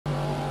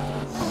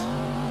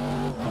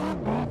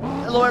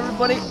Hello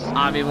everybody,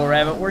 I'm Evil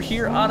Rabbit. We're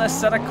here on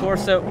Assetto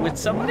Corsa with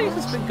somebody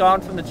who's been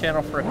gone from the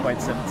channel for quite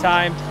some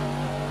time.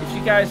 If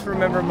you guys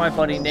remember my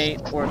buddy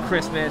Nate or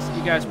Christmas,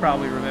 you guys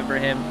probably remember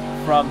him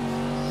from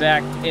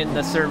back in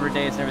the server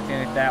days and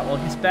everything like that. Well,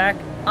 he's back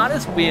on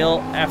his wheel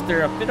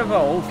after a bit of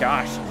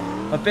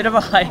a bit of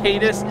a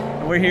hiatus,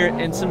 and we're here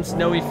in some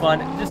snowy fun,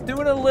 just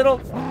doing a little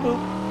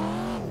boop.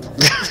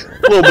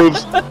 Little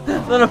boobs.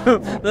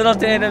 little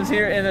tandems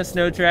here in the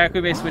snow track. We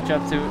may switch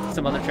up to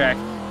some other track.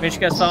 Make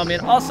sure you guys follow me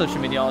on all social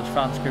media, all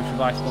found in the description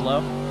box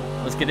below.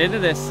 Let's get into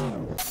this.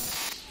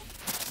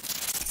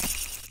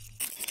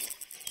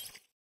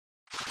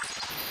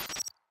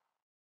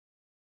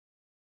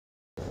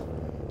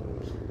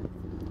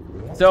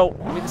 So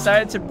we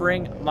decided to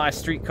bring my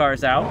street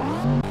cars out,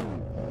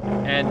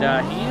 and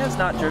he has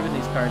not driven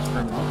these cars for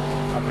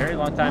a very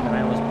long time, and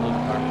I almost blew the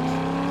cars.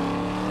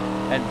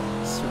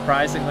 And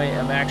surprisingly,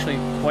 I'm actually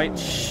quite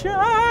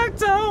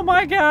shocked. Oh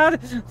my god!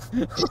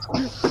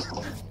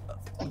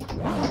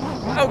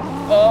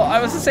 oh, I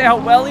was to say how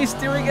well he's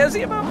doing as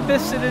he about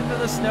missed it into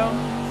the snow.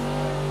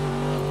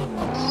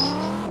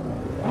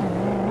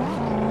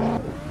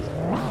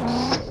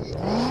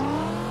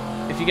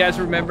 If you guys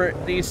remember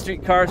these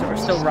street cars or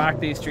still rock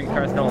these street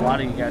cars, I know a lot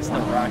of you guys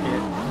still rock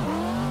it.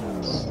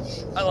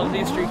 I love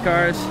these street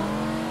cars.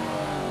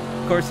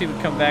 Of course, he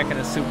would come back in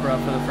a Supra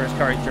for the first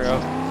car he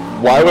drove.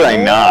 Why would I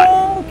not?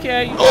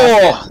 Okay.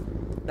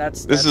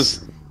 This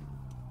is,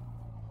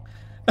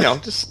 you know,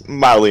 just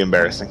mildly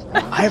embarrassing.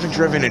 I haven't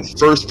driven in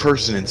first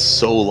person in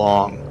so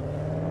long.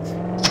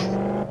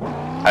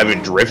 I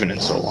haven't driven in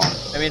so long.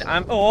 I mean,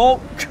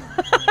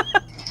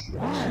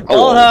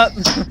 Hold up.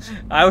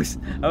 I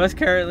was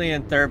currently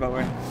in third, but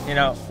we're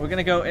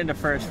gonna go into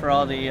first for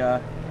all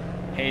the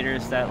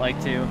haters that like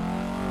to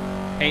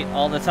hate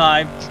all the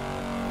time.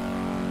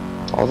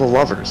 All the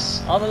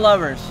lovers. All the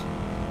lovers.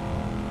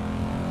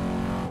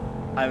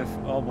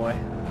 Oh boy.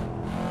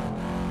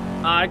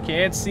 I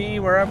can't see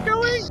where I'm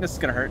going. This is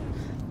gonna hurt.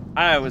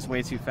 I was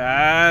way too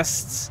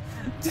fast.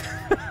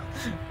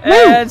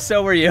 And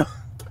so were you.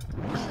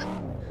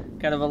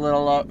 Kind of a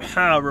little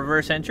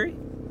reverse entry.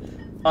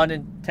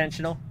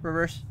 Unintentional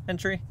reverse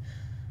entry.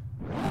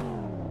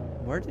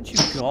 Where did you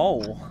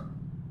go?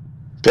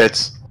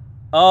 Pits.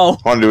 Oh.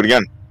 I want to do it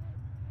again.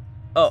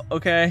 Oh,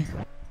 okay.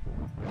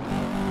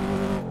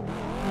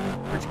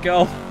 Where'd you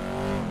go?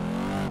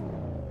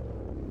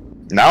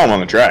 Now I'm on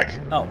the track.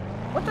 Oh,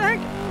 what the heck?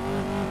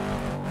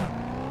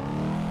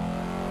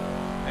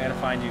 I gotta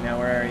find you now.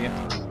 Where are you?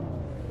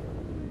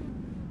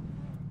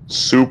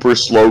 Super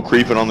slow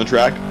creeping on the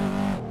track.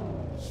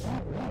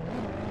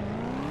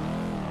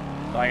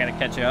 So I gotta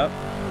catch you up.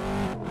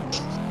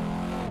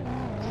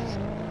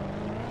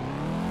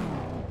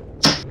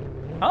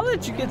 How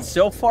did you get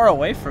so far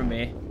away from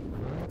me?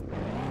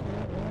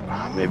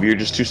 Maybe you're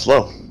just too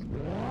slow.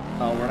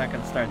 Oh, we're not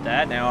gonna start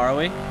that now, are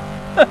we?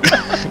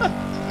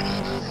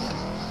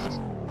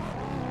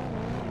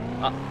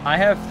 I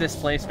have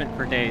displacement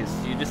for days.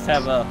 You just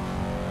have a,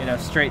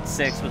 straight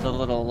 6 with a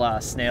little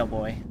snail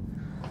boy.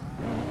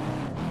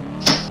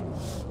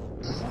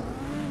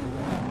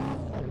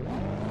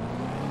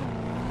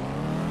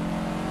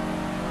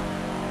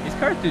 These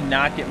cars do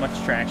not get much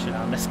traction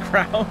on this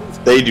ground.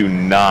 They do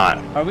not.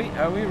 Are we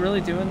really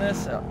doing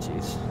this? Oh,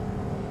 jeez.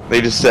 They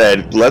just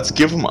said, let's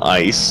give them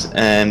ice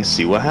and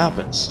see what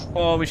happens.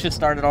 Oh, we should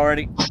start it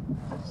already.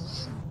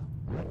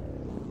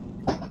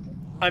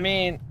 I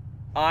mean,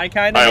 I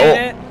kind of did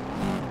it.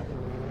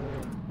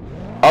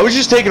 I was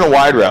just taking a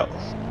wide route.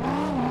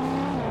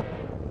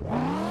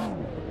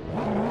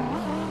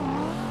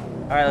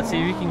 Alright, let's see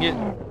if you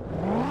can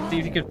see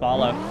if you can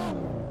follow.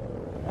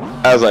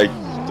 As I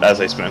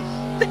spin.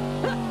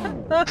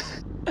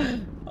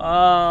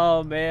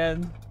 Oh,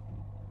 man.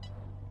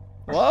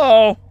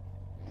 Whoa!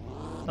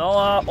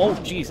 Oh,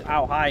 jeez.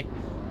 Ow, hi.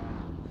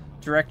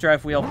 Direct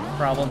drive wheel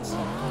problems.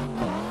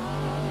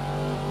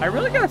 I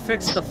really gotta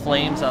fix the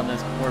flames on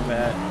this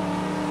Corvette.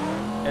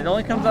 It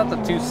only comes out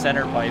the 2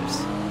 center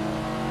pipes.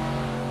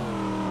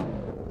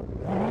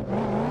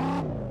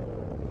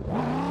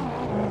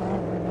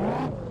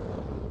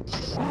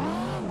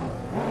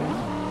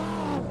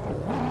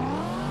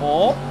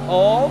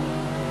 Oh.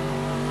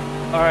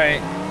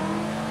 Alright.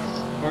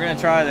 We're gonna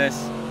try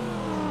this.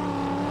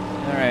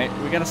 Alright,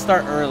 we gotta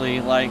start early,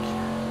 like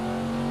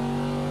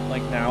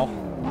now.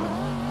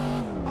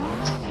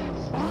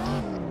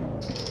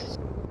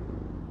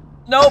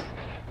 Nope!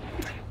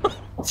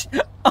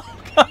 Oh,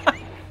 God.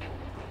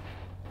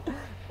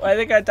 Well, I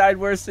think I died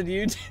worse than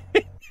you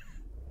did.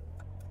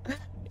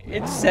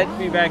 It sent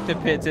me back to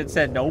pits. It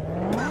said nope.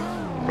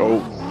 Go.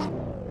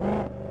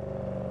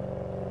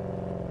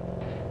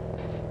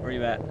 Where are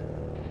you at?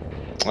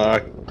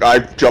 I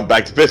jumped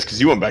back to pits because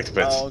you went back to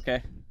pits. Oh,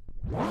 okay.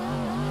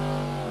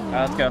 Alright,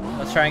 let's go.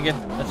 Let's try and get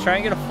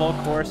a full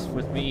course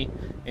with me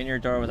in your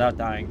door without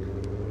dying.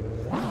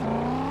 We're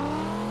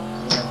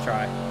gonna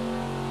try.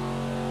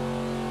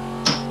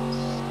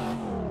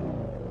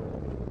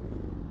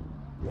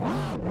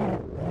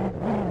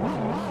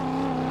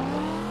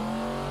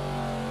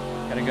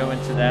 Gotta go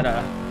into that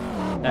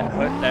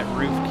that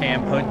roof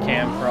cam, hood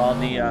cam for all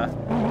the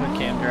hood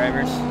cam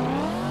drivers.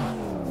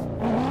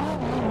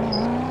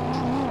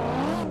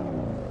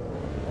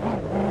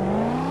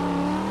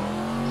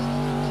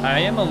 I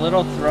am a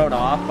little thrown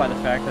off by the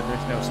fact that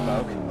there's no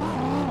smoke.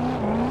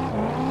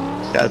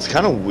 Yeah, it's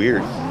kind of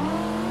weird.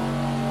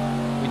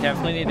 We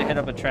definitely need to hit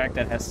up a track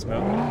that has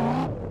smoke.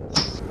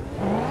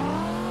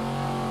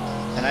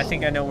 And I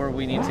think I know where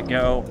we need to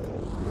go.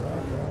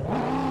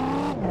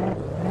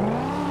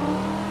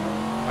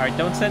 Alright,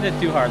 don't send it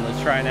too hard.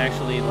 Let's try and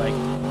actually, like,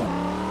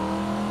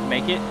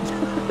 make it.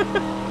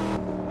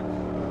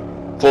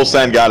 Full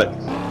send, got it.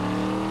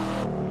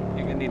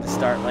 You're gonna need to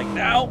start, like,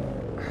 now.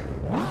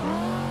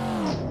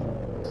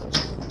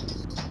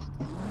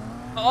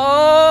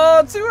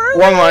 Oh, too early!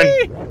 One line.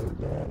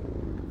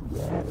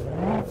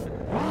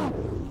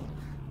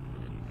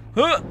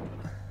 Huh.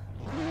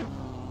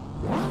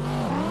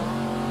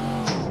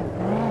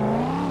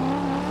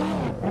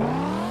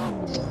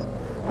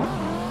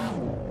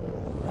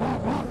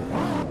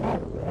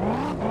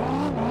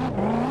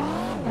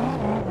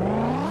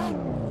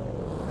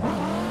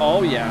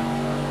 Oh yeah,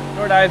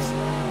 door dives.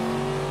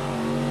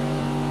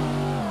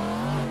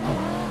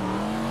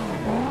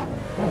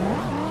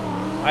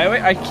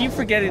 I keep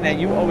forgetting that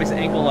you always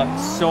angle up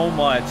so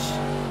much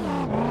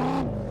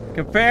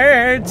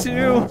compared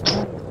to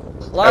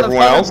a lot of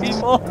other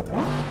people.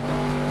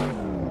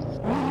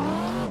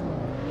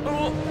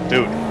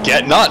 Dude,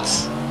 get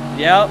nuts.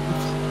 Yep.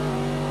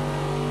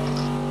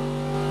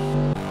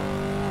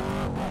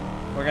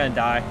 We're gonna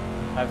die.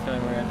 I have a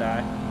feeling we're gonna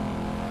die.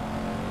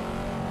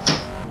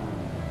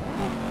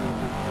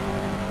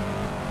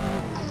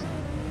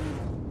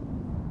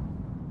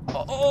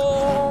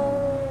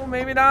 Oh,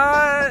 maybe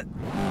not.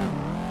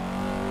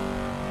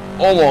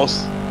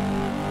 Almost.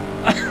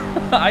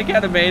 I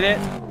kind of made it.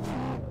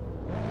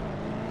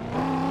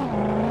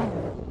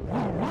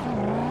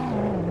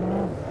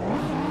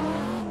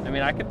 I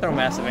mean, I could throw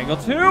massive angle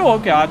too. Oh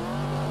god,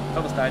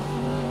 almost died.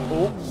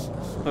 Oh,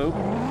 poop.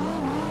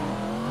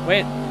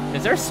 Wait,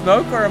 is there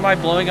smoke or am I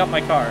blowing up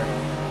my car?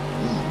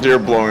 You're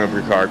blowing up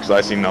your car because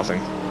I see nothing.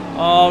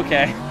 Oh,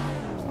 okay.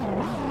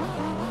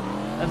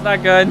 That's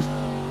not good.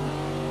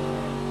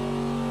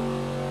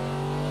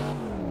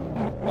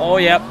 Oh,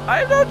 yep. I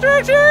have no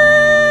traction!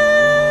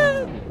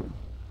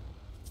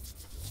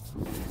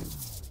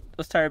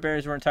 Those tire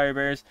barriers weren't tire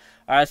barriers.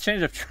 Alright, let's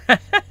change up track.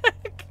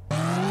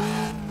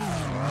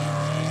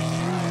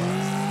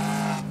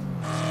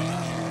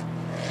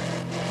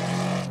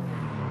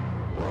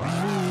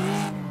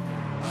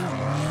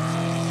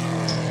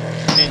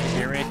 Change your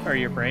gear rate or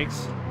your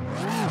brakes.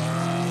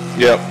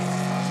 Yep.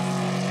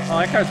 Oh,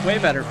 that car's way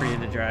better for you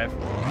to drive.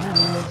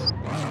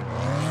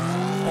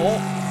 Oh.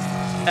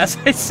 As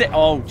I say,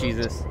 oh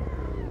Jesus!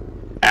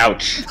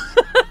 Ouch!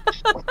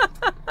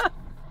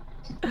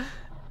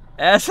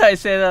 As I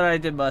say that, I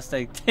did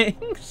Mustang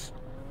things.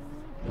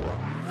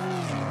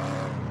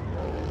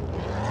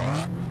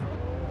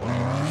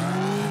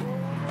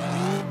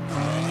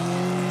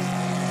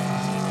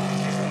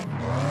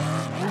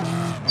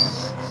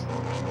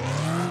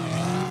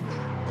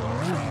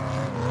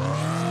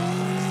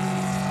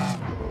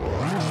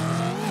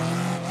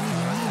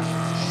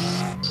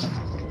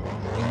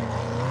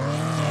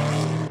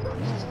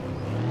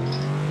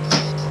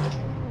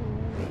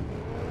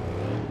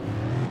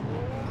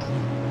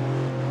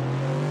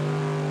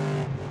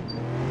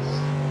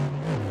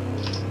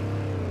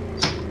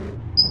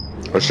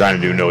 I was trying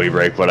to do no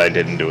e-brake, but I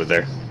didn't do it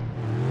there.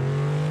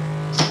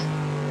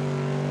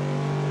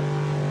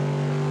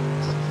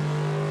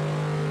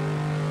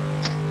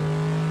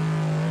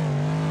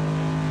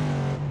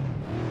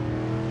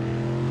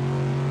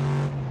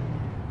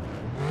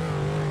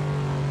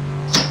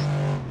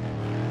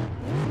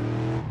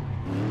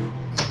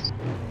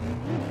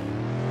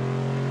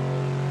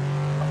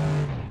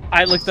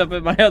 I looked up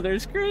at my other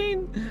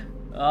screen.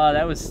 Oh,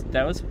 that was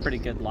a pretty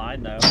good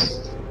line though.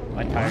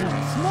 My tires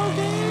are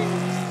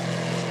smoking.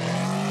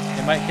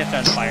 It might catch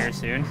on fire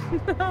soon.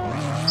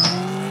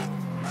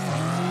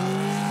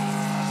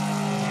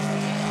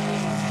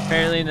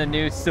 Apparently the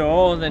new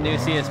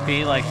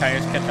CSP, like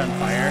tires catch on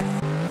fire.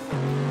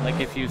 Like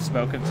if you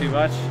smoke them too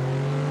much,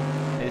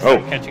 they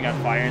start catching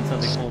on fire until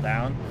they cool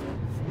down.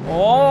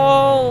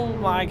 Oh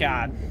my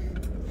god.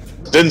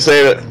 Didn't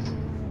save it.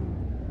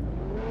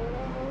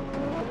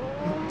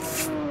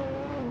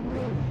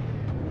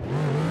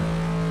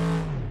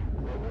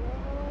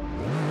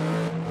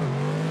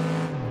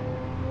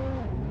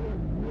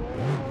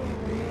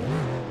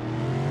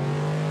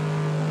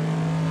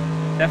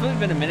 Definitely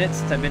been a minute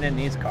since I've been in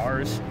these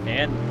cars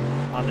and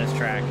on this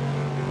track.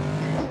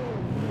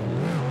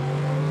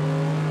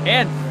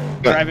 And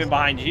driving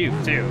behind you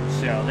too,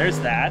 so there's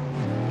that.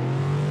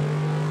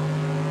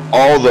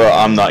 All the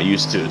I'm not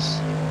used to's.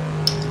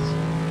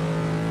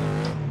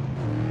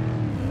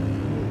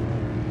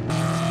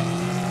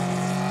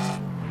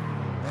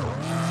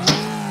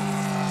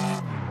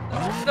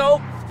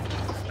 Nope.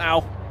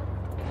 Ow.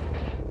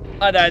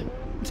 I died.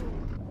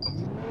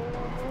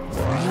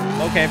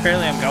 Okay,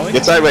 apparently I'm going.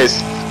 Get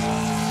sideways.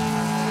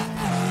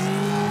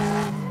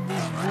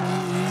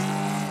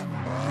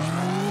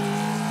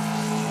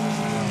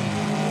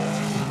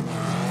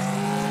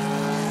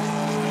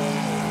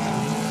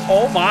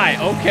 my,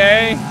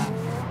 okay.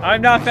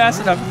 I'm not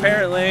fast enough,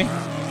 apparently.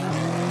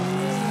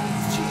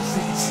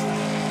 Jesus.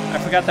 I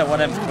forgot that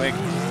 1M's quick.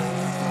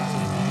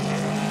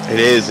 It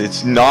is.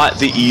 It's not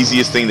the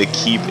easiest thing to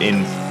keep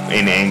in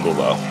angle,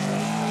 though.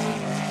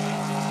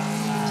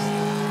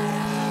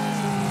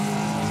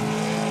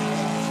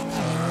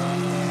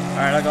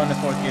 Alright, I'll go into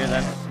 4th gear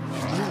then.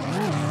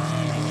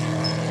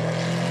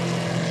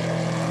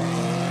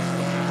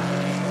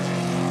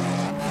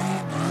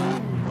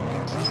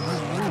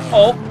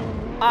 Oh,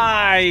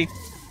 I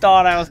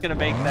thought I was gonna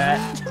make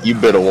that. You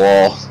bit a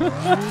wall.